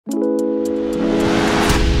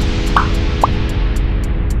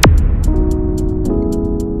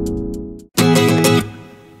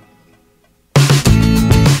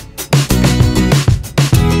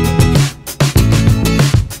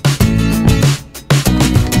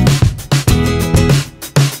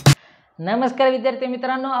नमस्कार विद्यार्थी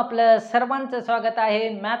मित्रांनो, आपलं सर्वांचं स्वागत आहे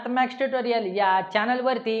मॅथमॅक्स ट्युटोरियल या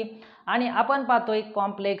चॅनलवरती. आणि आपण पाहतोय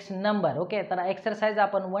कॉम्प्लेक्स नंबर. ओके, तर एक्सरसाइज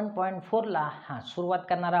आपण 1.4 ला सुरुवात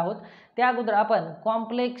करणार आहोत. त्या अगोदर आपण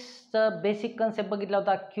कॉम्प्लेक्सचं बेसिक कन्सेप्ट बघितला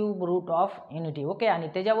होता, cube route of unity. Okay, आणि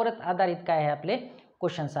त्याच्यावरच आधारित काय आहे आपले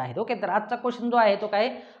क्वेश्चन्स आहेत. ओके, तर आजचा क्वेश्चन जो आहे तो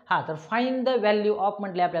काय तर फाइंड द व्हॅल्यू ऑफ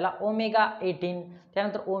म्हटले आपल्याला ओमेगा 18,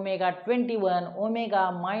 त्यानंतर ओमेगा 21, ओमेगा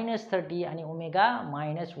 -30 आणि ओमेगा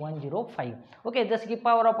 -105. ओके, जसं की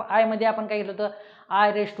पॉवर ऑफ आय मध्ये आपण काय घेतलं होतं,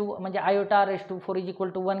 आय रेस टू म्हणजे आयोटा रेस टू 4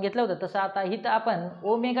 = 1 घेतलं होतं. तसं आता इथं आपण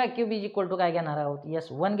ओमेगा क्यूब = काय घेणार आहोत,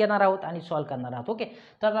 यस 1 घेणार आहोत आणि सॉल्व्ह करणार आहोत. ओके,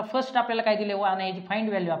 तर आता फर्स्ट आपल्याला काय दिले, 1 याची फाइंड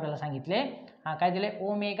व्हॅल्यू आपल्याला सांगितले. काय दिले,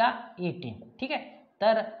 ओमेगा 18. ठीक आहे,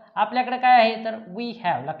 तर आपल्याकडे काय आहे, तर वी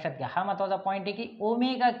हॅव, लक्षात घ्या हा महत्त्वाचा पॉईंट आहे की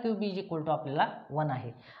ओमेगा क्यूब = आपल्याला 1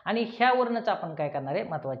 आहे आणि ह्यावरूनच आपण काय करणार आहे,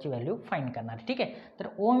 महत्त्वाची व्हॅल्यू फाइंड करणार. ठीक आहे, तर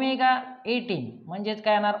ओमेगा 18 म्हणजेच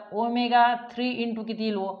काय येणार, ओमेगा 3 × किती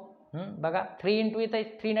येईल हो, बघा 3 × इथं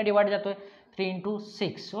 3 ने डिवाइड जातोय, 3 ×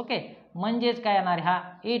 6. ओके, म्हणजेच काय येणार, हा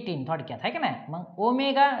 18 थोडक्यात आहे की नाही. मग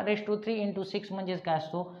ओमेगा रेस टू 3 × 6 म्हणजेच काय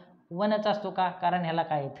असतो, 1च असतो का, कारण ह्याला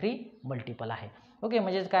काय 3 मल्टिपल आहे. ओके,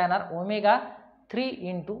 म्हणजेच काय येणार, ओमेगा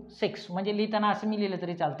 3 × 6 म्हणजे लिहिताना असं मी लिहिलं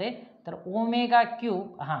तरी चालते. तर ओमेगा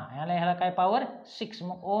क्यूब ह्याला काय पॉवर 6.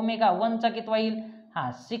 मग ओमेगा 1चा कितवा येईल,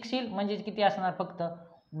 6 येईल, म्हणजे किती असणार, फक्त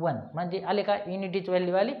 1. म्हणजे आले का युनिटीच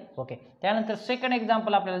व्हॅल्यू आली. ओके, त्यानंतर सेकंड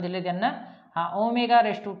एक्झाम्पल आपल्याला दिले त्यांना, ओमेगा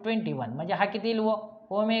रेस टू 21 म्हणजे हा किती येईल व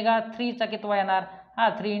ओमेगा 3चा कितवा येणार,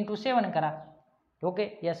 3 × 7 करा. ओके,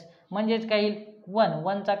 यस, म्हणजेच काय येईल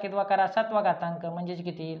 1चा कितवा करा, 7वा घातांक, म्हणजेच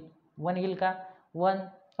किती येईल 1 येईल का, 1.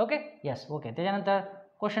 Okay, yes. ओके, त्याच्यानंतर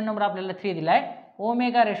क्वेश्चन नंबर आपल्याला 3 दिला आहे,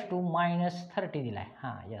 ओमेगा रेस टू -30 दिला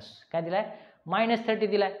आहे. यस, काय दिला आहे, -30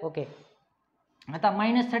 दिला आहे. ओके, आता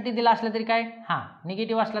 -30 दिला असलं तरी काय,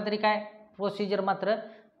 निगेटिव्ह असला तरी काय, प्रोसिजर मात्र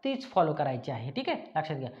तीच फॉलो करायची आहे. ठीक आहे,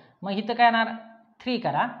 लक्षात घ्या. मग इथं काय येणार, 3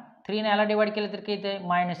 करा, 3 ने याला डिवाइड केलं तर काय येते,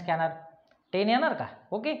 मायनस काय येणार, 10 येणार का.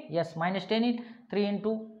 ओके, यस, -10 येईल, 3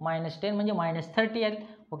 × -10 म्हणजे -30 येईल.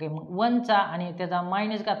 ओके, मग 1चा आणि त्याचा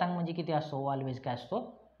मायनस घातांक म्हणजे किती असतो, ऑलवेज काय असतो,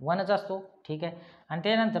 1च असतो. ठीक आहे, आणि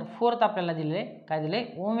त्यानंतर फोर्थ आपल्याला दिले, काय दिले,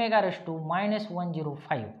 ओमेगा रेस टू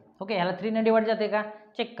 -105. ओके, ह्याला 3 ने डिवाइड जाते का,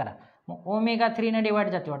 चेक करा. मग ओमेगा 3 ने डिवाइड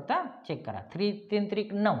जाते वाटतं, चेक करा. 3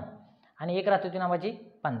 3 9 आणि 1 राहतो 3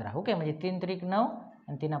 15. ओके, म्हणजे 3 3 9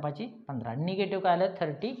 आणि 3 15. निगेटिव्ह काय आलं,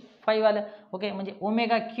 35 आलं. ओके, म्हणजे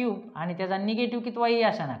ओमेगा क्यूब आणि त्याचा निगेटिव्ह कितवाही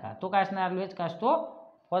असा नका, तो काय असणार, ऑलवेज काय असतो,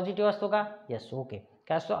 पॉझिटिव्ह असतो का. येस, ओके,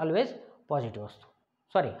 काय असतो, ऑलवेज पॉझिटिव्ह असतो.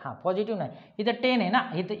 सॉरी, पॉझिटिव्ह नाही, इथं 10 आहे ना,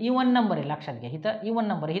 इथं इवन नंबर आहे, लक्षात घ्या. इथं इवन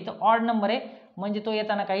नंबर आहे, इथं ऑड नंबर आहे, म्हणजे तो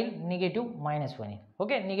येताना काय येईल, निगेटिव्ह -1 येईल.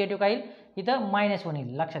 ओके, निगेटिव्ह काय येईल, इथं -1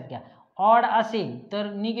 येईल, लक्षात घ्या. ऑड असेल तर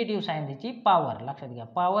निगेटिव्ह साईन द्यायची, पॉवर, लक्षात घ्या.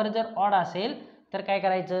 पॉवर जर ऑड असेल तर काय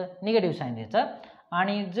करायचं, निगेटिव्ह साईन द्यायचं.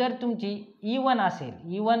 आणि जर तुमची इवन असेल,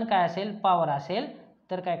 इवन काय असेल, पॉवर असेल,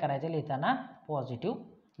 तर काय करायचं, लिहिताना पॉझिटिव्ह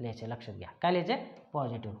लिहायचे. लक्षात घ्या, काय लिहायचे,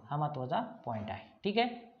 पॉझिटिव्ह. हा महत्त्वाचा पॉईंट आहे. ठीक आहे,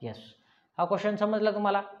 येस. हा क्वेश्चन समजला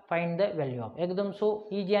तुम्हाला, फाइंड द व्हॅल्यू ऑफ. एकदम सो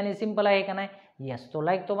इजी आणि सिंपल आहे का नाही. येस, तो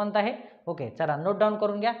लाईक तो बनत आहे. ओके, चला नोट डाऊन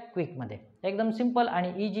करून घ्या क्विकमध्ये. एकदम सिंपल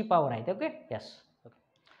आणि इजी पॉवर आहे. Okay, yes.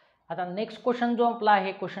 आता नेक्स्ट क्वेश्चन जो आपला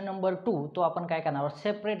आहे, क्वेश्चन नंबर 2, तो आपण काय करणार आहोत,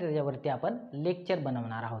 सेपरेट त्याच्यावरती आपण लेक्चर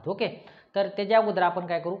बनवणार आहोत. ओके, तर त्याच्या अगोदर आपण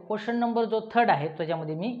काय करू, क्वेश्चन नंबर जो 3 आहे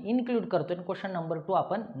त्याच्यामध्ये मी इन्क्लूड करतो आणि क्वेश्चन नंबर 2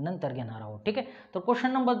 आपण नंतर घेणार आहोत. ठीक आहे, तर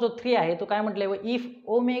क्वेश्चन नंबर जो 3 आहे तो काय म्हटलंय, if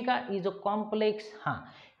omega is a complex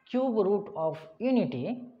cube route of unity,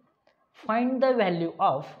 find the value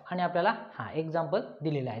of, आणि आपल्याला एक्झाम्पल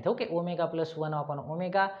दिलेले आहेत. Okay, omega +1 upon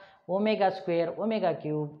omega, omega square, omega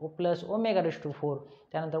cube plus omega raise to 4,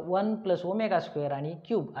 त्यानंतर 1 + ओमेगा स्क्वेअर आणि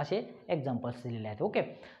क्यूब, असे एक्झाम्पल्स दिलेले आहेत. ओके,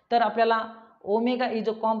 तर आपल्याला omega is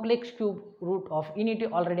a complex cube route of unity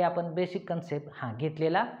already आपण बेसिक कन्सेप्ट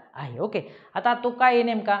घेतलेला आहे. ओके, आता तो काय आहे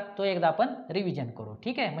नेमका, तो एकदा आपण रिव्हिजन करू.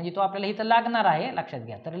 ठीक आहे, म्हणजे तो आपल्याला इथं लागणार आहे, लक्षात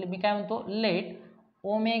घ्या. तर मी काय म्हणतो, लेट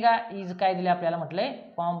ओमेगा इज काय दिले आपल्याला, म्हटलंय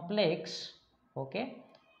complex, okay,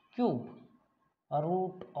 cube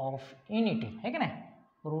route of unity, आहे की नाही,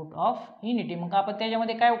 रूट ऑफ युनिटी. मग आपण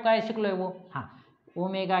त्याच्यामध्ये काय काय शिकलोय वो,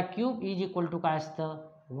 omega cube is equal to काय असतं,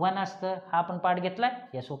 1 असतं. हा आपण पार्ट घेतलाय.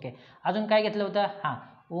 Yes, okay. अजून काय घेतलं होतं,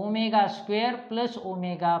 omega square plus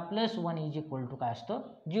omega plus 1 is equal to काय असतो,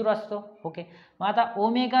 0 असतो. ओके, मग आता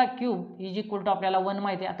omega cube is equal to आपल्याला 1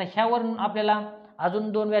 माहिती आहे. आता ह्यावरून आपल्याला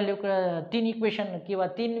अजून 2 व्हॅल्यू, 3 इक्वेशन किंवा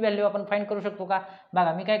 3 व्हॅल्यू आपण फाइंड करू शकतो का.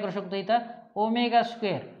 बघा, मी काय करू शकतो, इथं omega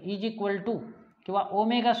square is equal to किंवा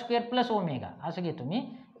ओमेगा स्क्वेअर प्लस ओमेगा असं घेतो मी,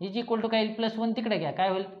 इज इक्वल टू काय येईल, +1 तिकडे घ्या, काय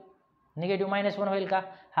होईल, निगेटिव्ह -1 होईल का.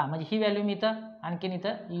 म्हणजे ही व्हॅल्यू मी इथं आणखीन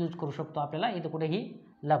इथं यूज करू शकतो, आपल्याला इथं कुठेही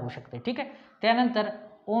लागू शकते. ठीक आहे, त्यानंतर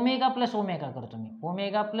ओमेगा प्लस ओमेगा करतो मी,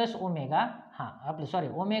 ओमेगा प्लस ओमेगा, हां आपलं सॉरी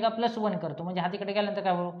ओमेगा प्लस 1 करतो, म्हणजे हा तिकडे गेल्यानंतर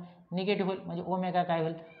काय होईल, निगेटिव्ह होईल, म्हणजे ओमेगा काय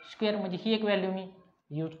होईल स्क्वेअर, म्हणजे ही एक व्हॅल्यू मी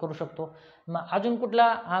यूज करू शकतो. मग अजून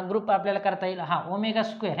कुठला ग्रुप आपल्याला करता येईल, हा ओमेगा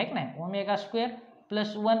स्क्वेअर आहे की नाही, ओमेगा स्क्वेअर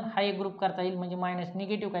प्लस 1 हा एक ग्रुप करता येईल, म्हणजे मायनस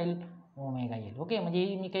निगेटिव्ह काय येईल ओमेगा येईल. ओके,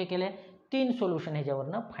 म्हणजे मी काय केलं 3 सोल्युशन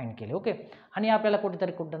ह्याच्यावरनं फाइंड केले. ओके, आणि आपल्याला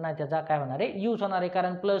कुठेतरी कुठं नाही त्याचा काय होणार आहे यूज होणार आहे,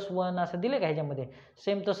 कारण प्लस 1 असं दिलं का ह्याच्यामध्ये,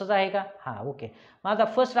 सेम तसंच आहे का, हां ओके. मग आता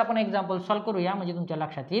फर्स्ट आपण एक्झाम्पल सॉल्व करूया, म्हणजे तुमच्या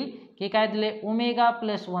लक्षात येईल की काय दिले ओमेगा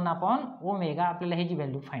प्लस 1 अपॉन ओमेगा, आपल्याला ह्याची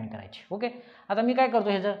व्हॅल्यू फाइंड करायची. ओके, आता मी काय करतो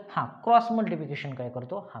ह्याचं, हां क्रॉस मल्टिप्लिकेशन काय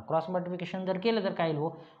करतो, हां क्रॉस मल्टिप्लिकेशन जर केलं तर काय येईल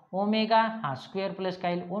हो, ओमेगा हां स्क्वेअर प्लस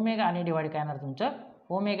काय येईल ओमेगा, आणि डिवाइड काय येणार तुमचं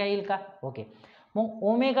ओमेगा येईल का. ओके, मग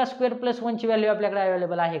ओमेगा स्क्वेअर प्लस 1 ची व्हॅल्यू आपल्याकडे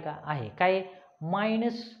अवेलेबल आहे का, आहे काय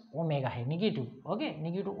मायनस ओमेगा आहे निगेटिव्ह. ओके,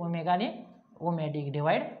 निगेटिव्ह ओमेगा आणि ओमेगा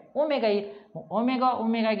डिवाइड ओमेगा येईल, मग ओमेगा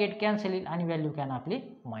ओमेगा गेट कॅन्सल येईल आणि व्हॅल्यू काय ना आपली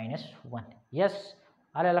 -1. यस,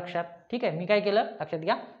 आलं लक्षात. ठीक आहे, मी काय केलं लक्षात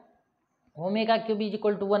घ्या, omega cube is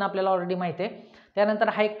equal to 1 आपल्याला ऑलरेडी माहिती आहे. त्यानंतर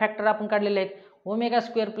हा एक फॅक्टर आपण काढलेले आहेत, omega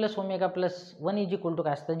square plus omega plus 1 is equal to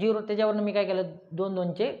काय असतं 0, त्याच्यावरून मी काय केलं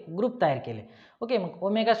 2-2चे ग्रुप तयार केले. ओके, मग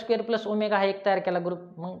ओमेगा स्क्वेअर प्लस ओमेगा हा एक तयार केला ग्रुप,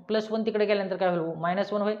 मग प्लस 1 तिकडे गेल्यानंतर काय होईल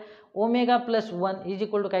 -1 होईल, omega plus 1 is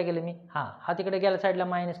equal to काय केलं मी, हा तिकडे गेल्या साईडला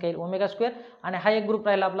मायनस काय येईल ओमेगा स्क्वेअर, आणि हा एक ग्रुप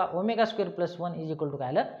राहिला आपला omega square plus 1 is equal to काय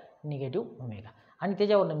आलं निगेटिव्ह ओमेगा, आणि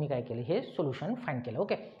त्याच्यावरून मी काय केलं हे सोल्युशन फाइंड केलं.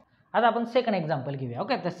 ओके, आता आपण सेकंड एक्झाम्पल घेऊया.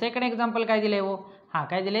 ओके, तर सेकंड एक्झाम्पल काय दिले हो, हां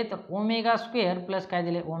काय दिले तर ओमेगा स्क्वेअर प्लस काय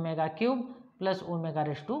दिले omega cube plus omega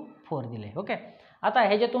raise to 4 दिले. ओके, आता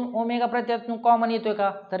ह्याच्यातून ओमेगा प्रत्येकातून कॉमन येतोय का,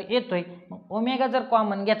 तर येतोय. मग ओमेगा जर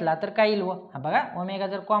कॉमन घेतला तर काय येईल, हां बघा ओमेगा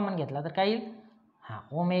जर कॉमन घेतला तर काय येईल, हां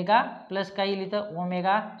ओमेगा प्लस काय येईल इथं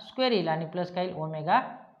ओमेगा स्क्वेअर येईल, आणि प्लस काय येईल ओमेगा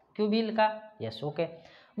क्यूब येईल का. Yes, okay.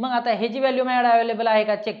 मग आता ह्याची व्हॅल्यू माझ्याकडे अवेलेबल आहे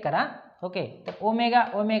का चेक करा. ओके, तर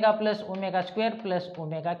omega plus omega square plus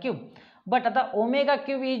omega cube, but आता omega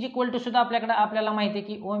cube is equal to सुद्धा आपल्याला माहिती आहे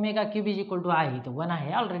की omega cube is equal to आहे इथं 1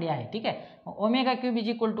 आहे ऑलरेडी आहे. ठीक आहे, omega cube is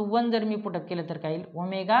equal to 1 जर मी पुटअप केलं तर काय येईल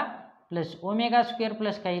omega plus omega square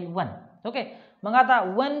plus काय येईल 1. ओके, मग आता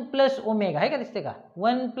 1 प्लस ओमेगा आहे का, दिसते का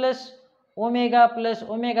 1 plus omega plus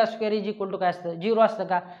omega square is equal to काय असतं 0 असतं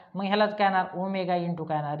का, मग ह्यालाच काय येणार ओमेगा इंटू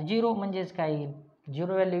काय येणार 0, म्हणजेच काय येईल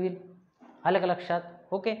 0 व्हॅल्यू येईल. आलं का लक्षात.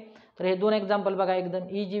 ओके, तर हे 2 एक्झाम्पल बघा एकदम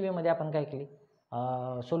इझी वेमध्ये आपण काय केली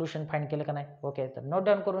सोल्युशन फाइंड केलं का नाही. ओके, तर नोट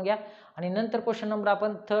डाऊन करून घ्या, आणि नंतर क्वेश्चन नंबर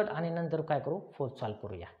आपण थर्ड आणि नंतर काय करू फोर्थ सॉल्व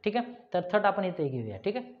करूया. ठीक आहे, तर थर्ड आपण इथे घेऊया.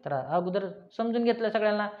 ठीक आहे, तर अगोदर समजून घेतलं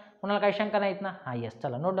सगळ्यांना, कोणाला काही शंका नाहीत ना. हां येस,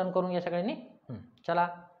 चला नोट डाऊन करून घ्या सगळ्यांनी. चला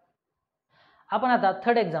आपण आता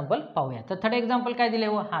थर्ड एक्झाम्पल पाहूया. तर थर्ड एक्झाम्पल काय दिले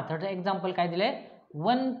हो, हां थर्ड एक्झाम्पल काय दिले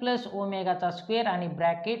 1 प्लस ओमेगाचा स्क्वेअर आणि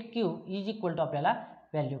bracket cube is equal to आपल्याला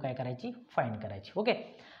व्हॅल्यू काय करायची फाइंड करायची. ओके,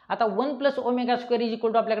 आता 1 plus omega square is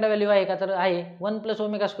equal to आपल्याकडे व्हॅल्यू आहे का, तर आहे 1 plus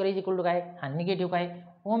omega square is equal to काय, हा निगेटिव्ह काय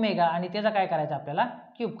ओमेगा, आणि त्याचा काय करायचा आपल्याला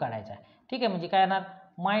क्यूब काढायचा आहे. ठीक आहे, म्हणजे काय येणार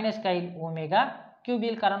मायनस काय येईल ओमेगा क्यूब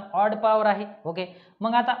येईल, कारण ऑड पॉवर आहे. ओके,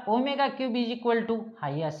 मग आता omega cube is equal to हा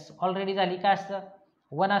यस ऑलरेडी झाली काय असतं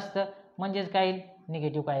 1 असतं, म्हणजेच काय येईल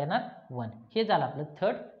निगेटिव्ह काय येणार 1. हे झालं आपलं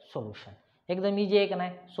थर्ड सोल्युशन. एकदम इझी आहे का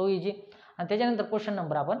नाही, सो इझी. आणि त्याच्यानंतर क्वेश्चन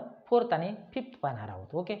नंबर आपण फोर्थ आणि फिफ्थ पाहणार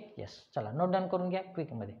आहोत. ओके, येस, चला नोट डाऊन करून घ्या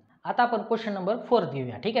क्विकमध्ये. आता आपण क्वेश्चन नंबर 4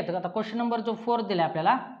 घेऊया. ठीक आहे, तर आता क्वेश्चन नंबर जो 4 दिला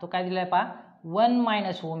आपल्याला तो काय दिला आहे पहा 1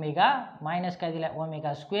 मायनस ओमेगा मायनस काय दिला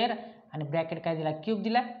ओमेगा स्क्वेअर, आणि ब्रॅकेट काय दिला क्यूब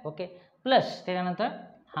दिला. ओके, प्लस त्याच्यानंतर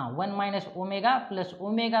हां 1 minus omega plus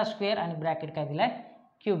omega square, आणि ब्रॅकेट काय दिला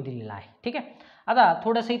क्यूब दिलेला आहे. ठीक आहे, आता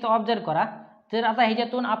थोडंसं इथं ऑब्झर्व करा. तर आता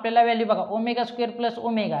ह्याच्यातून आपल्याला व्हॅल्यू बघा ओमेगा स्क्वेअर प्लस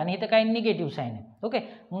ओमेगा, आणि इथं काय निगेटिव्ह साईन आहे. ओके,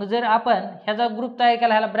 मग जर आपण ह्याचा ग्रुप तयार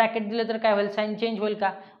केला, ह्याला ब्रॅकेट दिलं तर काय होईल साईन चेंज होईल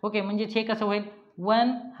का. ओके, म्हणजे हे कसं होईल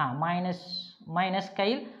 1 हां मायनस काय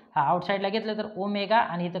येईल हा आउटसाईडला घेतलं तर ओमेगा,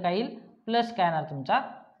 आणि इथं काय येईल प्लस काय येणार तुमचा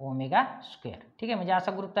ओमेगा स्क्वेअर. ठीक आहे, म्हणजे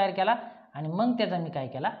असा ग्रुप तयार केला, आणि मग त्याचा मी काय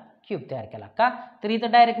केला क्यूब तयार केला का, तर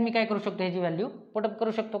इथं डायरेक्ट मी काय करू शकतो ह्याची व्हॅल्यू पुटअप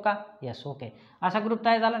करू शकतो का. येस, ओके, असा ग्रुप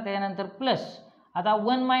तयार झाला. त्याच्यानंतर प्लस आता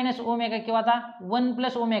 1 मायनस ओमेगा किंवा आता 1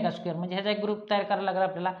 प्लस ओमेगा स्क्वेअर, म्हणजे ह्याचा एक ग्रुप तयार करायला लागला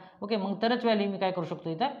आपल्याला. ओके, मग तरच व्हॅल्यू मी काय करू शकतो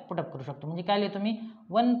इथं पुटअप करू शकतो. म्हणजे काय लिहितो मी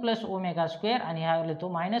 1 प्लस ओमेगा स्क्वेअर, आणि हा लिहितो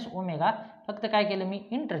मायनस ओमेगा, फक्त काय केलं मी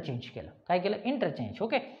इंटरचेंज केलं. काय केलं इंटरचेंज.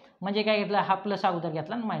 ओके, म्हणजे काय घेतलं हा प्लस अगोदर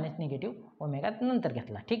घेतला आणि मायनस निगेटिव्ह ओमेगा नंतर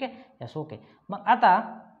घेतला. ठीक आहे, यस, ओके. मग आता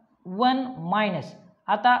 1 मायनस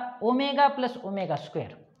आता ओमेगा प्लस ओमेगा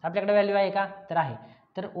स्क्वेअर आपल्याकडे व्हॅल्यू आहे का, तर आहे.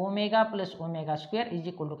 तर omega plus omega square is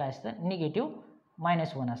equal to काय असतं निगेटिव्ह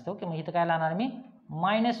 -1 असतं. ओके, मग इथं काय लावणार मी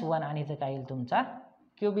 -1, आणि इथं काय येईल तुमचा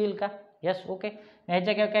क्यूब येईल का. येस, ओके,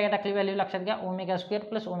 ह्याच्या काय टाकली व्हॅल्यू लक्षात घ्या omega square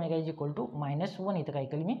plus omega is equal to -1, इथं काय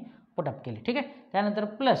केली मी पुटअप केली. ठीक आहे, त्यानंतर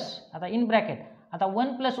प्लस आता इन ब्रॅकेट आता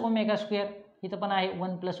 1 प्लस ओमेगा स्क्वेअर इथं पण आहे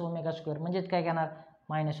 1 प्लस ओमेगा स्क्वेअर म्हणजेच काय घेणार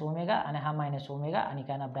मायनस ओमेगा आणि हा मायनस ओमेगा आणि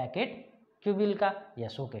काय ना ब्रॅकेट क्यूब येईल का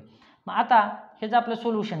यस ओके. मग आता ह्याचं आपलं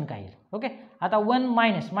सोल्युशन काय येईल ओके. आता 1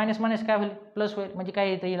 मायनस मायनस मायनस काय होईल प्लस होईल म्हणजे काय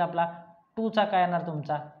येतं येईल आपला 2चा काय येणार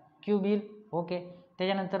तुमचा क्यूब येईल ओके.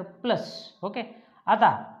 त्याच्यानंतर प्लस ओके.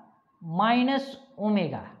 आता मायनस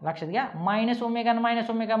ओमेगा लक्षात घ्या मायनस ओमेगा आणि मायनस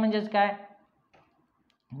ओमेगा म्हणजेच काय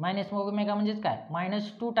मायनस ओमेगा म्हणजेच काय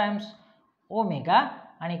मायनस 2 टाइम्स ओमेगा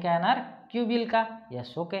आणि काय येणार क्यूब येईल का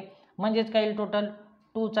यस ओके. म्हणजेच काय येईल टोटल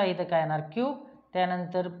 2चा इथं काय येणार क्यूब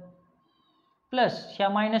त्यानंतर प्लस ह्या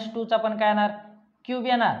मायनस 2चा पण काय येणार क्यूब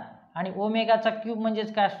येणार आणि ओमेगाचा क्यूब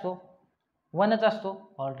म्हणजेच काय असतो 1च असतो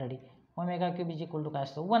already omega cube is equal to काय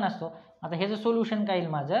असतो 1 असतो. आता ह्याचं सोल्युशन काय येईल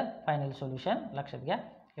माझं फायनल सोल्युशन लक्षात घ्या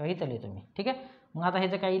किंवा इथं लिहितो मी ठीक आहे. मग आता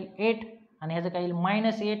ह्याचं काय येईल 8 आणि ह्याचं काय येईल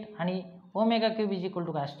 -8 आणि omega cube is equal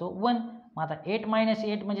to काय असतो 1. मग आता 8 -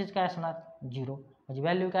 8 म्हणजेच काय असणार 0 म्हणजे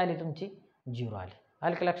व्हॅल्यू काय आली तुमची 0 आली.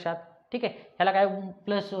 आलं का लक्षात ठीक आहे. ह्याला काय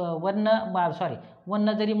प्लस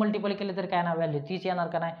 1 जरी मल्टिपल केलं तर काय ना व्हॅल्यू तीच येणार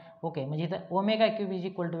का नाही ओके. म्हणजे इथं omega cube is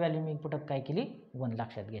equal to value me put up काय केली 1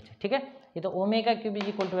 लक्षात घ्यायचं ठीक आहे. इथं omega cube is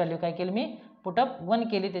equal to value काय केली मी पुटअप 1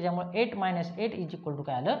 केली त्याच्यामुळे 8 - 8 इज इक्वल टू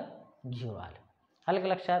काय आलं 0 आलं. आलं का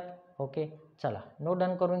लक्षात ओके. चला नोट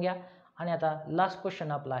डन करून घ्या. आणि आता लास्ट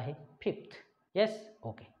क्वेश्चन आपला आहे 5th येस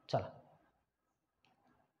ओके. चला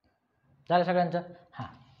झालं सगळ्यांचं हां.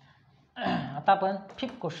 आता आपण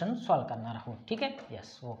 5th क्वेश्चन सॉल्व करणार आहोत ठीक आहे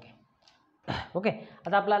यस ओके ओके.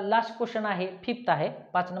 आता आपला लास्ट क्वेश्चन आहे 5th आहे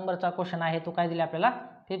 5 नंबरचा क्वेश्चन आहे तो काय दिला आपल्याला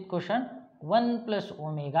 5th क्वेश्चन 1 प्लस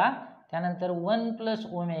ओमेगा त्यानंतर 1 प्लस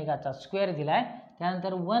ओमेगाचा स्क्वेअर दिला आहे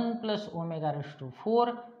त्यानंतर 1 प्लस ओमेगा रेस टू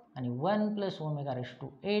 4 आणि 1 प्लस ओमेगा रेस टू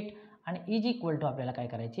 8 आणि इज इक्वल टू आपल्याला काय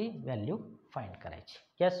करायची व्हॅल्यू फाइंड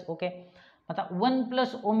करायची यस ओके. आता 1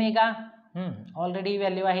 प्लस ओमेगा ऑलरेडी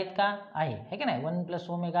व्हॅल्यू आहेत का आहे की नाही 1 प्लस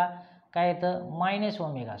ओमेगा काय येतं मायनस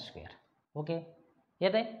ओमेगा स्क्वेअर ओके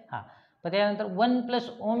येत आहे हां. पण त्यानंतर 1 plus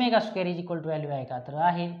omega square is equal to value आहे का तर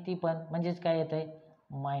आहे ती पण म्हणजेच काय येतं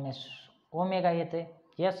आहे मायनस ओमेगा येतं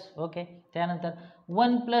आहे यस ओके. त्यानंतर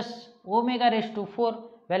 1 plus omega raise to 4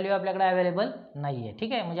 value आपल्याकडे अवेलेबल नाही आहे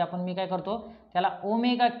ठीक आहे. म्हणजे आपण मी काय करतो त्याला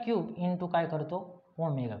ओमेगा क्यूब इंटू काय करतो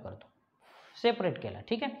ओमेगा करतो सेपरेट केला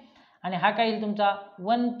ठीक आहे. आणि हा काय येईल तुमचा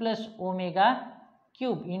 1 प्लस ओमेगा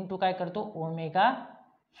क्यूब इंटू काय करतो ओमेगा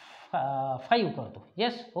 5 करतो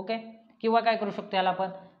येस ओके. किंवा काय करू शकतो याला आपण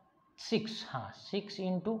 6 हां 6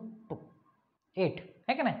 इंटू 2 8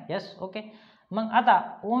 आहे का नाही यस ओके. मग आता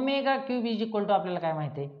omega cube is equal to आपल्याला काय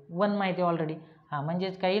माहिती आहे 1 माहिती आहे ऑलरेडी हां.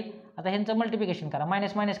 म्हणजेच काय येईल आता ह्यांचं मल्टिप्लिकेशन करा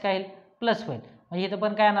मायनस मायनस काय येईल प्लस होईल म्हणजे इथं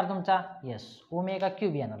पण काय येणार तुमचा यस ओमेगा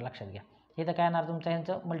क्यूब येणार लक्षात घ्या. इथं काय येणार तुमचं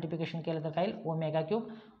ह्यांचं मल्टिप्लिकेशन केलं तर काय येईल ओमेगा क्यूब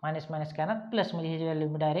मायनस मायनस काय येणार प्लस म्हणजे ह्याची व्हॅल्यू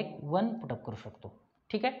मी डायरेक्ट 1 पुटअप करू शकतो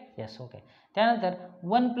ठीक आहे यस ओके. त्यानंतर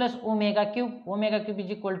 1 plus omega cube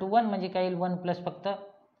is equal to 1 म्हणजे काय येईल 1 प्लस फक्त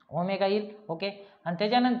ओमेगा येईल ओके. आणि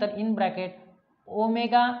त्याच्यानंतर in bracket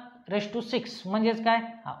omega raise to 6 म्हणजेच काय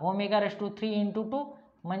ओमेगा रेस टू 3 इंटू 2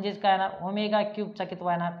 म्हणजेच काय येणार ओमेगा क्यूबचा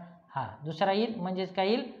कितवा येणार हा दुसरा येईल म्हणजेच काय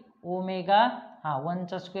येईल ओमेगा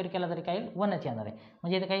 1चा स्क्वेअर केला तरी काय येईल 1च येणार आहे.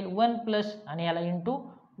 म्हणजे इथे काय येईल 1 प्लस आणि याला इंटू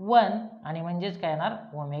 1 आणि म्हणजेच काय येणार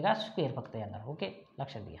ओमेगा स्क्वेअर फक्त येणार ओके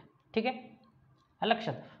लक्षात घ्या ठीक आहे.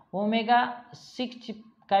 लक्षात ओमेगा 6ची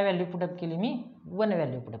काय व्हॅल्यू पुटअप केली मी 1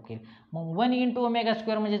 व्हॅल्यू पुटअप केली. मग 1 इंटू ओमेगा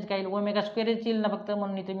स्क्वेअर म्हणजेच काय येईल ओमेगा स्क्वेअरच येईल ना फक्त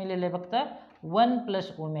म्हणून इथे मी लिहिलं आहे फक्त 1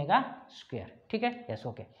 प्लस ओमेगा स्क्वेअर ठीक आहे यस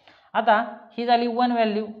ओके. आता ही झाली 1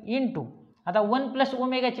 व्हॅल्यू इंटू आता 1 प्लस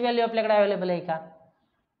ओमेगाची व्हॅल्यू आपल्याकडे अवेलेबल आहे का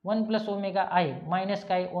 1 प्लस ओमेगा आहे मायनस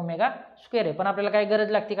काय ओमेगा स्क्वेअर आहे पण आपल्याला काय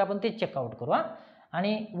गरज लागते का आपण तेच चेकआउट करू हां.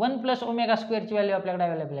 आणि 1 प्लस ओमेगा स्क्वेअरची व्हॅल्यू आपल्याकडे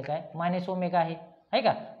अवेलेबल आहे काय मायनस ओमेगा आहे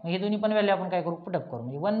का. मग हे दोन्ही पण व्हॅल्यू आपण काय करू पुटअप करू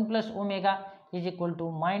म्हणजे 1 plus omega is equal to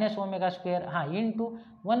minus omega square हां into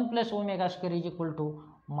 1 plus omega square is equal to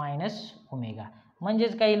minus omega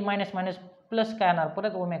म्हणजेच काय येईल मायनस मायनस प्लस काय येणार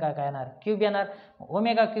परत ओमेगा काय येणार क्यूब येणार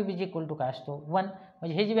omega cube is equal to काय असतो 1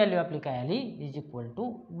 म्हणजे ह्याची व्हॅल्यू आपली काय आली इज इक्वल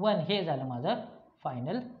टू 1 हे झालं माझं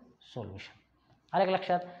फायनल सोल्युशन. आलं का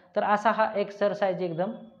लक्षात. तर असा हा एक्सरसाइज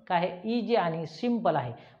एकदम काय आहे इजी आणि सिम्पल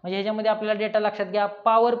आहे. म्हणजे ह्याच्यामध्ये आपल्याला डेटा लक्षात घ्या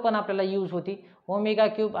पॉवर पण आपल्याला यूज होती ओमेगा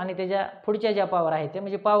क्यूब आणि त्याच्या पुढच्या ज्या पॉवर आहे ते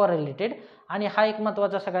म्हणजे पॉवर रिलेटेड. आणि हा एक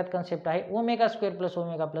महत्त्वाचा सगळ्यात कन्सेप्ट आहे omega square plus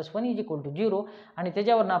omega plus 1 is equal to 0 आणि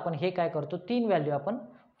त्याच्यावरून आपण हे काय करतो 3 व्हॅल्यू आपण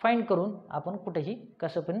फाइंड करून आपण कुठेही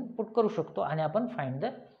कसं पण पुट करू शकतो आणि आपण फाइंड द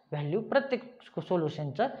व्हॅल्यू प्रत्येक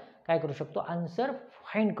सोल्युशनचं काय करू शकतो आन्सर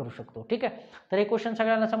फाइंड करू शकतो ठीक आहे. तर हे क्वेश्चन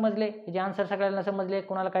सगळ्यांना समजले जे आन्सर सगळ्यांना समजले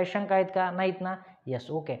कोणाला काही शंका आहेत का नाहीत ना यस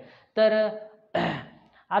ओके. तर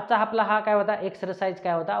आजचा आपला हा काय होता एक्सरसाइज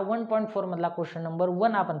काय होता 1.4 मधला क्वेश्चन नंबर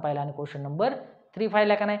 1 आपण पाहिला आणि क्वेश्चन नंबर 3 फाईल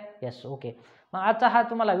आहे का नाही? येस. ओके. मग आजचा हा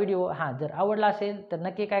तुम्हाला व्हिडिओ जर आवडला असेल तर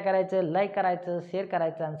नक्की काय करायचं, लाईक करायचं, शेअर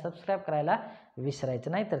करायचं आणि सबस्क्राईब करायला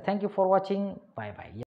विसरायचं नाही. तर thank you for watching. Bye bye.